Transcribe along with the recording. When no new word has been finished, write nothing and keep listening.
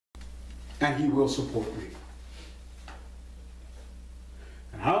and he will support me.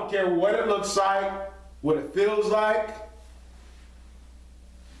 And I don't care what it looks like, what it feels like.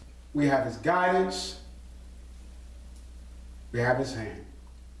 We have his guidance. We have his hand.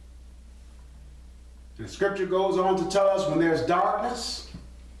 And the scripture goes on to tell us when there's darkness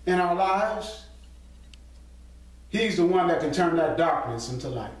in our lives, he's the one that can turn that darkness into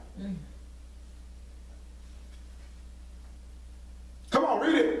light. Mm. Come on,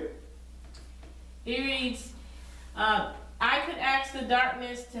 read it. He reads, I could ask the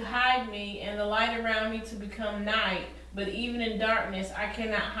darkness to hide me and the light around me to become night, but even in darkness I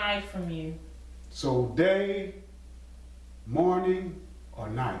cannot hide from you. So day, morning, or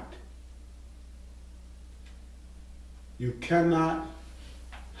night, you cannot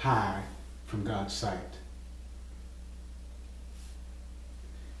hide from God's sight.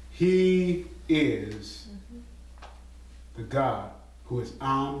 He is the God who is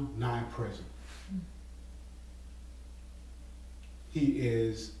omnipresent. He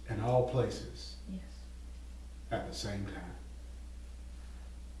is in all places, yes, at the same time.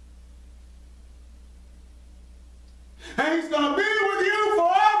 And he's going to be with you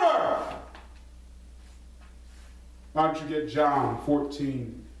forever. Why don't you get John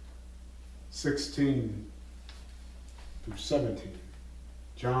 14, 16 through 17.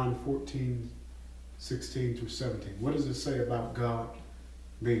 John 14, 16 through 17. What does it say about God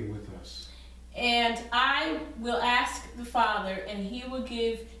being with us? And I will ask the Father, and he will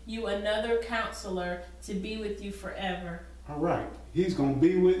give you another counselor to be with you forever. All right. He's going to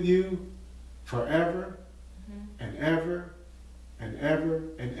be with you forever and ever and ever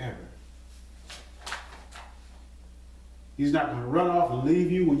and ever. He's not going to run off and leave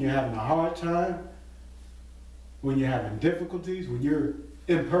you when you're having a hard time, when you're having difficulties, when you're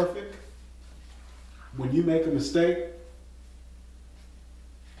imperfect, when you make a mistake,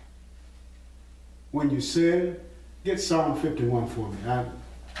 when you sin. Get Psalm 51 for me. I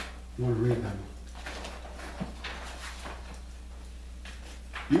want to read that one.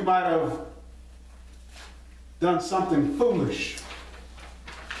 You might have done something foolish,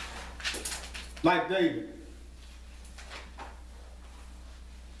 like David.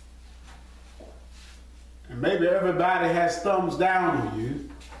 And maybe everybody has thumbs down on you,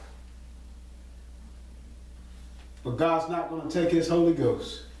 but God's not going to take his Holy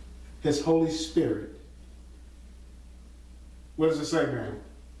Ghost, his Holy Spirit. What does it say, man?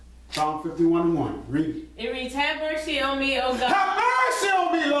 Psalm 51:1. Read it. It reads, have mercy on me, O God. Have mercy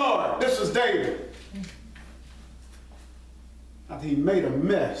on me, Lord. This is David. After he made a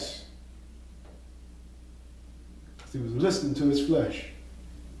mess, because he was listening to his flesh.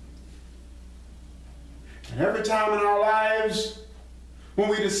 And every time in our lives, when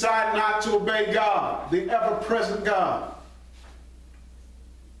we decide not to obey God, the ever-present God,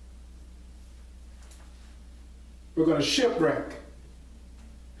 we're going to shipwreck.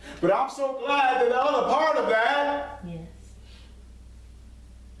 But I'm so glad that the other part of that, yes,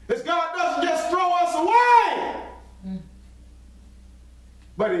 is God doesn't just throw us away,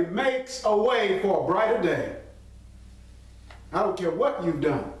 but he makes a way for a brighter day. I don't care what you've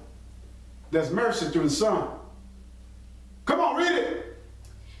done. There's mercy through the Son. Come on, read it.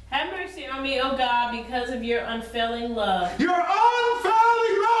 Have mercy on me, O God, because of your unfailing love. Your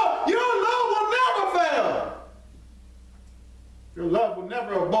unfailing love. Your love will never fail. Your love will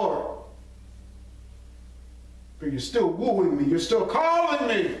never abort. But you're still wooing me. You're still calling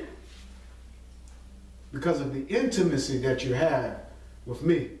me. Because of the intimacy that you have with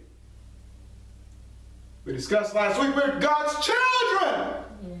me. We discussed last week, we're God's children.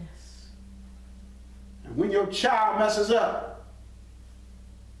 Yes. And when your child messes up,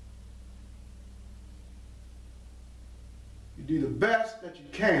 you do the best that you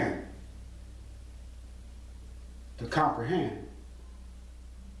can to comprehend.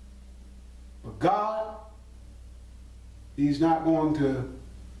 But God, he's not going to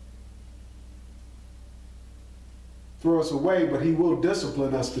throw us away, but he will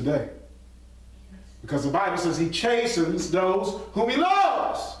discipline us today. Because the Bible says he chastens those whom he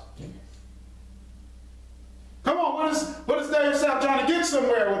loves. Yes. Come on, what is David South trying to get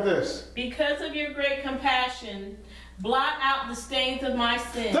somewhere with this? Because of your great compassion, blot out the stains of my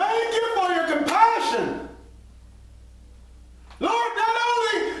sin. Thank you for your compassion. Lord, not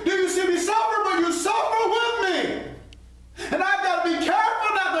only do you see me suffer, but you suffer with me. And I've got to be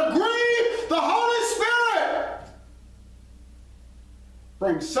careful not to grieve the Holy Spirit.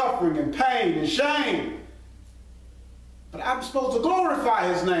 Bring suffering and pain and shame. But I'm supposed to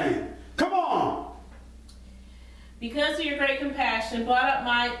glorify his name. Come on. Because of your great compassion, blot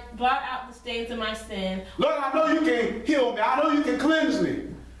out the stains of my sin. Lord, I know you can heal me. I know you can cleanse me.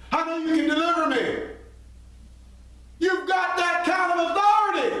 I know you can deliver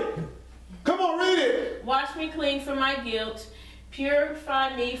my guilt.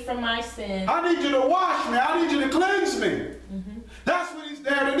 Purify me from my sin. I need you to wash me. I need you to cleanse me. That's what he's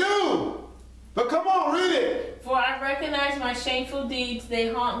there to do. But come on, read it. For I recognize my shameful deeds. They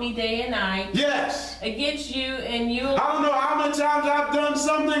haunt me day and night. Yes. Against you and you. I don't know how many times I've done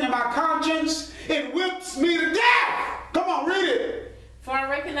something and my conscience, it whips me to death. Come on, read it. For I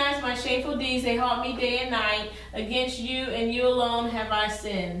recognize my shameful deeds. They haunt me day and night. Against you and you alone have I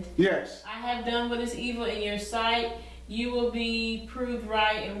sinned. Yes. I have done what is evil in your sight. You will be proved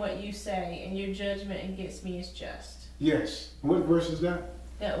right in what you say, and your judgment against me is just. Yes. What verse is that?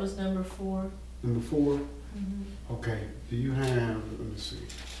 That was number 4. Number 4? Okay. Do you have, let me see.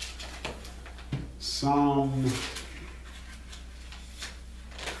 Psalm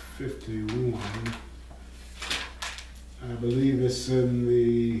 51. I believe it's in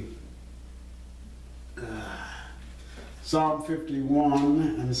the Psalm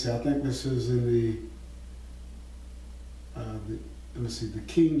 51. Let me see. I think this is in the let me see, the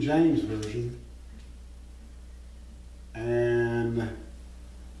King James Version. And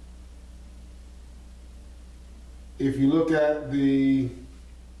if you look at the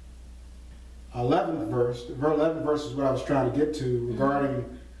 11th verse, the 11th verse is what I was trying to get to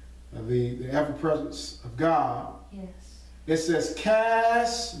regarding the ever-presence of God. Yes. It says,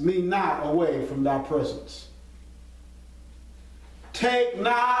 cast me not away from thy presence. Take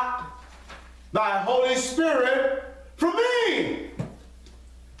not thy Holy Spirit from me.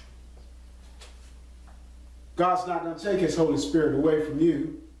 God's not going to take his Holy Spirit away from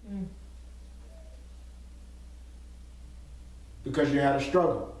you because you had a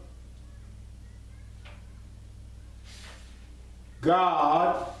struggle.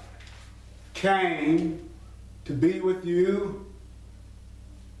 God came to be with you,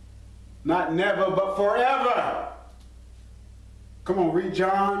 not never, but forever. Come on, read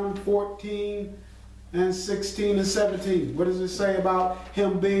John 14 and 16 and 17. What does it say about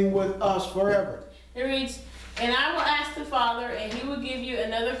him being with us forever? It reads, and I will ask the Father, and he will give you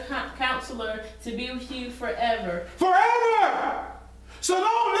another counselor to be with you forever. Forever! So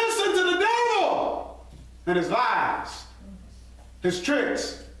don't listen to the devil and his lies, his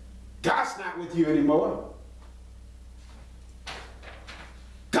tricks. God's not with you anymore.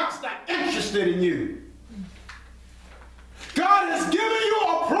 God's not interested in you. God has given you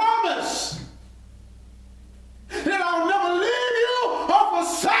a promise that I'll never leave you or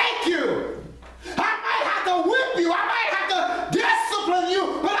forsake you. I might have to whip you. I might have to discipline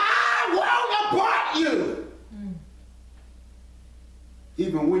you, but I won't abort you.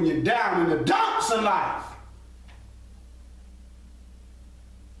 Even when you're down in the dumps of life,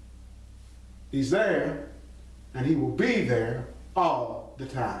 he's there, and he will be there all the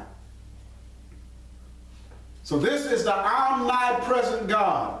time. So this is the omnipresent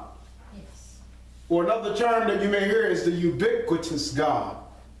God. Yes. Or another term that you may hear is the ubiquitous God.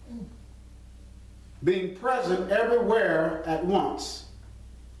 Being present everywhere at once.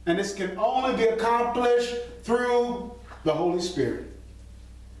 And this can only be accomplished through the Holy Spirit.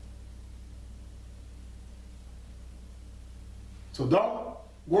 So don't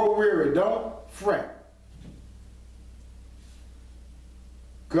grow weary, don't fret.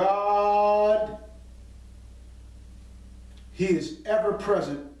 God, he is ever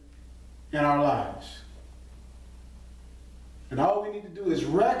present in our lives. And all we need to do is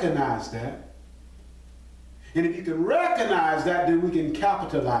recognize that. And if you can recognize that, then we can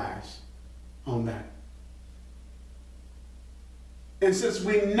capitalize on that. And since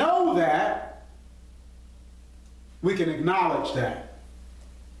we know that, we can acknowledge that.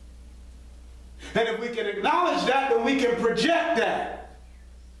 And if we can acknowledge that, then we can project that.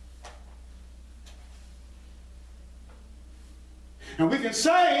 And we can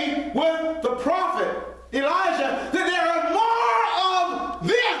say with the prophet Elijah that there are more of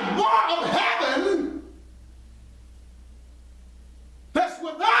them, more of heaven that's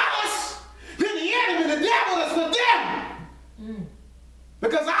with us than the enemy, the devil that's with them.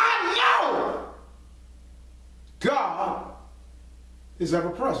 Because I know God is ever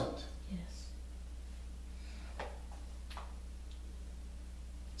present. Yes.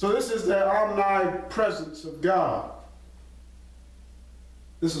 So this is the omnipresence of God.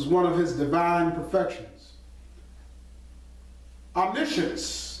 This is one of his divine perfections.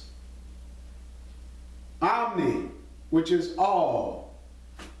 Omniscience. Omni, which is all.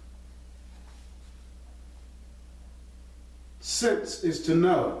 Sense is to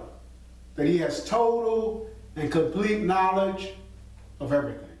know that he has total and complete knowledge of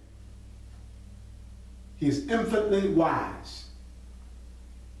everything. He is infinitely wise.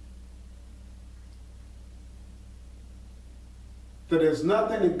 that there's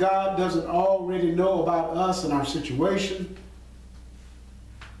nothing that God doesn't already know about us and our situation.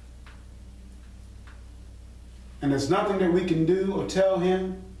 And there's nothing that we can do or tell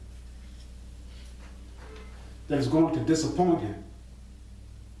him that is going to disappoint him.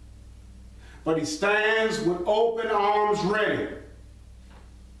 But he stands with open arms ready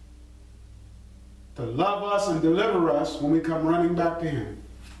to love us and deliver us when we come running back to him.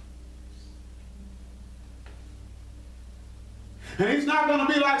 And he's not going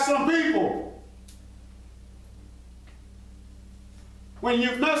to be like some people. When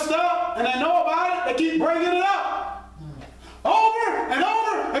you've messed up and they know about it, they keep bringing it up over and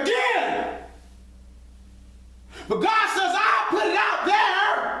over again. But God says, I'll put it out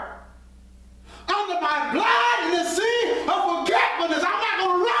there under my blood in the sea of forgetfulness. I'm not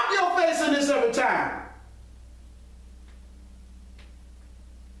going to rub your face in this every time.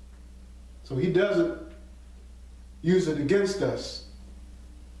 So he doesn't use it against us,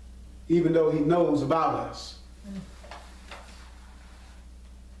 even though he knows about us.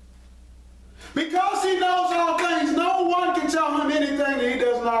 Because he knows all things, no one can tell him anything that he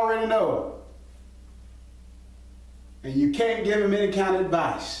doesn't already know. And you can't give him any kind of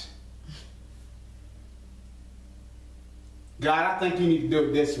advice. God, I think you need to do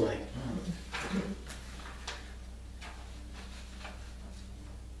it this way.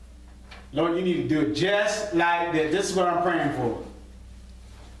 Lord, you need to do it just like this. This is what I'm praying for.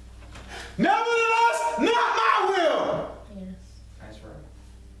 Nevertheless, not my will. Yes. That's right.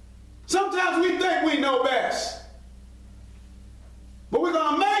 Sometimes we think we know best. But we're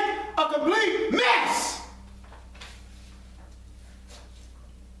going to make a complete mess.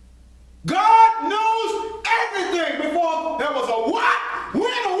 God knows everything before there was a what,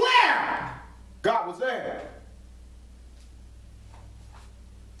 when, or where. God was there.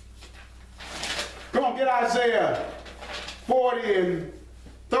 Come on, get Isaiah 40 and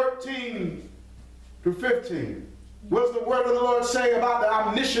 13 through 15. What does the word of the Lord say about the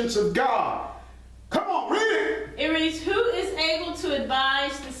omniscience of God? Come on, read it. It reads, who is able to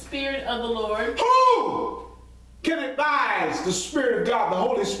advise the Spirit of the Lord? Who can advise the Spirit of God, the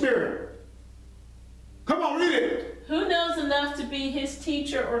Holy Spirit? Come on, read it. Who knows enough to be his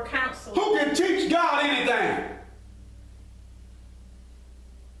teacher or counselor? Who can teach God anything?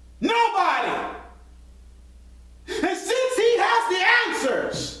 Nobody. And since he has the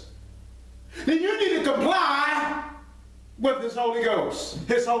answers, then you need to comply with his Holy Ghost,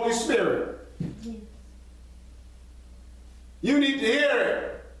 his Holy Spirit. You need to hear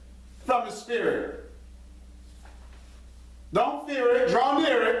it from the Spirit. Don't fear it, draw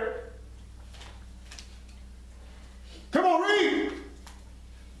near it. Come on, read.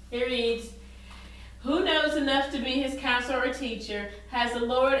 It reads, who knows enough to be his counselor or teacher? Has the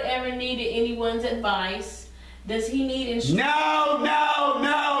Lord ever needed anyone's advice? Does he need instruction? No, no,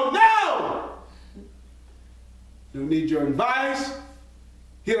 no, no. He don't need your advice.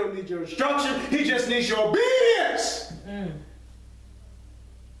 He don't need your instruction. He just needs your obedience.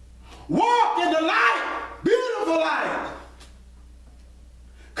 Walk in the light, beautiful light.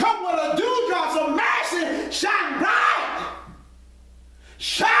 Come with a dewdrops of mercy, shine bright.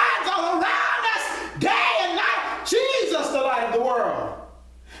 Shines all around us day and night. Jesus, the light of the world.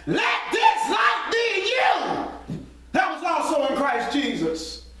 Let this light be in you. That was also in Christ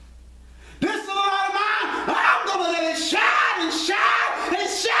Jesus. This is the light of mine. I'm going to let it shine and shine and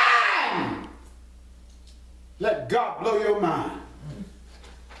shine. Let God blow your mind.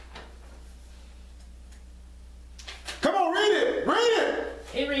 Come on, read it. Read it.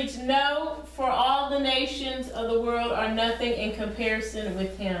 It reads, no, for all the nations of the world are nothing in comparison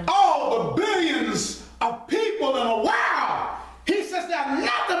with him. All the billions of people in the world, he says they're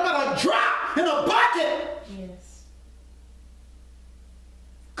nothing but a drop in a bucket. Yes.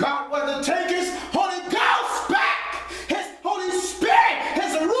 God will take his Holy Ghost back, his Holy Spirit,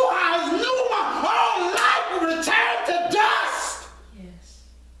 his Ruach, his Pneuma, all life will return to dust. Yes.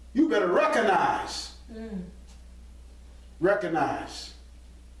 You better recognize. Recognize.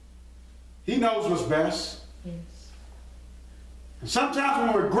 He knows what's best. Yes. And sometimes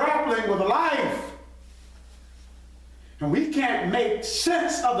when we're grappling with life and we can't make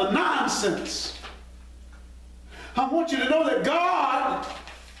sense of the nonsense, I want you to know that God,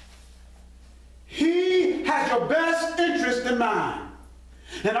 he has your best interest in mind.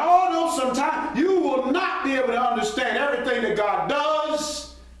 And although sometimes you will not be able to understand everything that God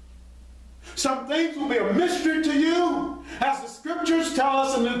does, some things will be a mystery to you. As the scriptures tell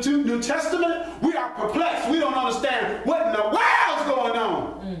us in the New Testament, we are perplexed. We don't understand what in the world's going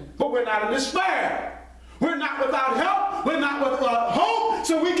on. But we're not in despair. We're not without help. We're not without hope.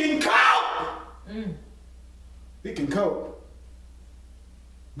 So we can cope. We can cope.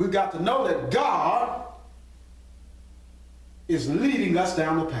 We've got to know that God is leading us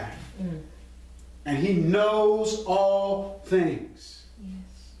down the path. And he knows all things. Yes.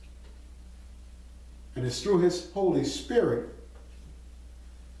 And it's through his Holy Spirit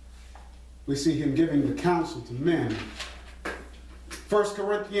we see him giving the counsel to men. 1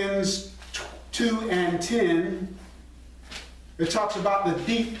 Corinthians 2 and 10, it talks about the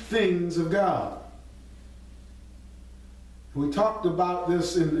deep things of God. We talked about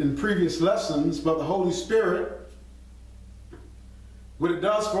this in previous lessons, but the Holy Spirit, what it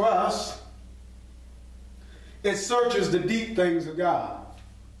does for us, it searches the deep things of God.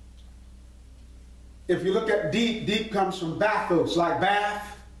 If you look at deep, deep comes from bathos, like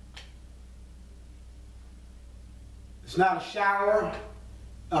bath. It's not a shower,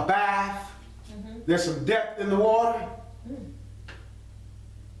 a bath. There's some depth in the water.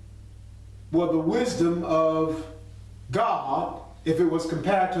 Well, the wisdom of God, if it was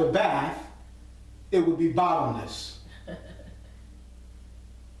compared to a bath, it would be bottomless.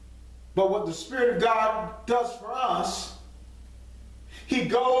 But what the Spirit of God does for us, he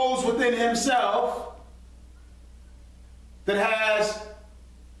goes within himself that has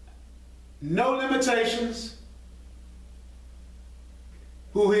no limitations,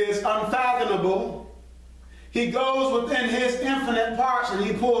 who is unfathomable. He goes within his infinite parts and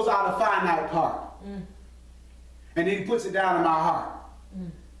he pulls out a finite part. And he puts it down in my heart.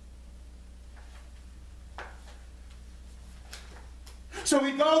 So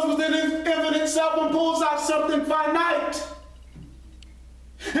he goes within his infinite self and pulls out something finite.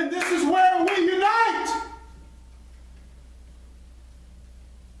 And this is where we unite.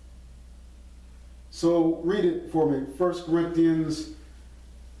 So read it for me. 1 Corinthians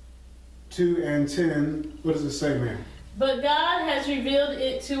 2 and 10. What does it say, man? But God has revealed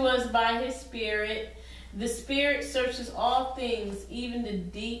it to us by his Spirit. The Spirit searches all things, even the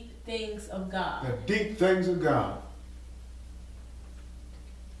deep things of God. The deep things of God.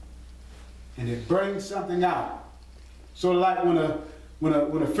 And it brings something out. So like when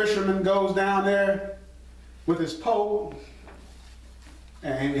a fisherman goes down there with his pole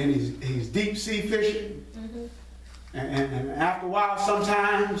and he's deep sea fishing, and after a while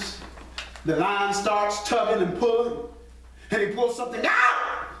sometimes the line starts tugging and pulling, and he pulls something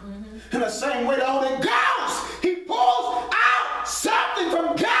out. In the same way the Holy Ghost, he pulls out something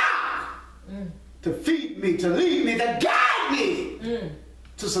from God to feed me, to lead me, to guide me,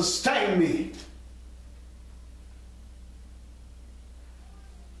 to sustain me.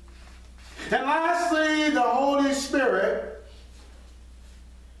 And lastly, the Holy Spirit,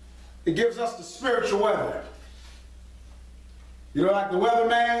 it gives us the spiritual weather. You know, like the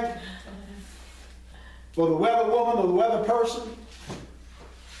weatherman, or the weather woman, or the weather person.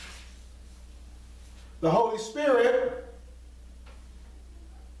 The Holy Spirit,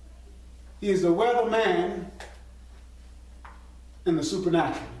 he is the weatherman in the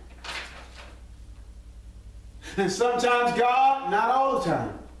supernatural. And sometimes God, not all the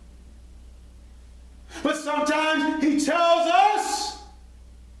time, but sometimes he tells us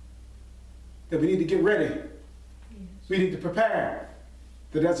that we need to get ready. We need to prepare,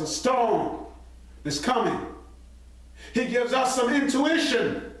 that there's a storm that's coming. He gives us some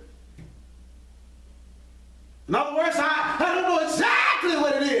intuition. In other words, I don't know exactly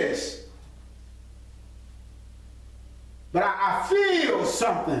what it is, but I feel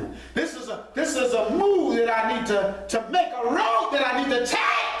something. This is a move that I need to make, a road that I need to take.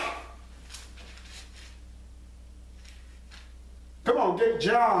 Come on, get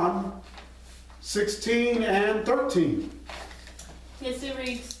John 16 and 13. Yes, it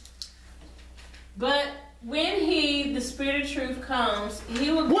reads, but when he, the Spirit of truth, comes,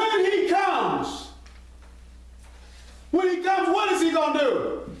 he will... When he comes, what is he going to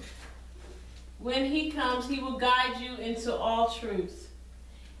do? When he comes, he will guide you into all truth.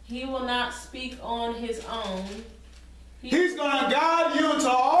 He will not speak on his own. He's going to guide you into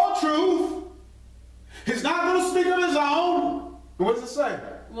all truth. He's not going to speak of his own. What does it say?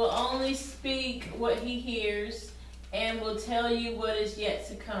 Will only speak what he hears and will tell you what is yet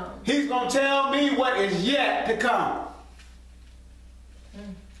to come. He's going to tell me what is yet to come.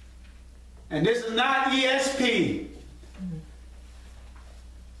 And this is not ESP.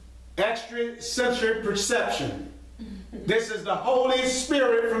 Extrasensory perception. This is the Holy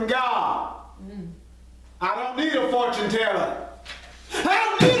Spirit from God. I don't need a fortune teller.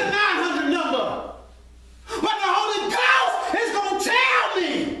 I don't need a 900 number. But the Holy Ghost is going to tell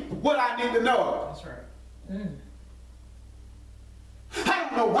me what I need to know. That's right. I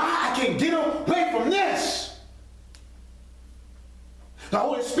don't know why I can't get away from this. The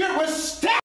Holy Spirit was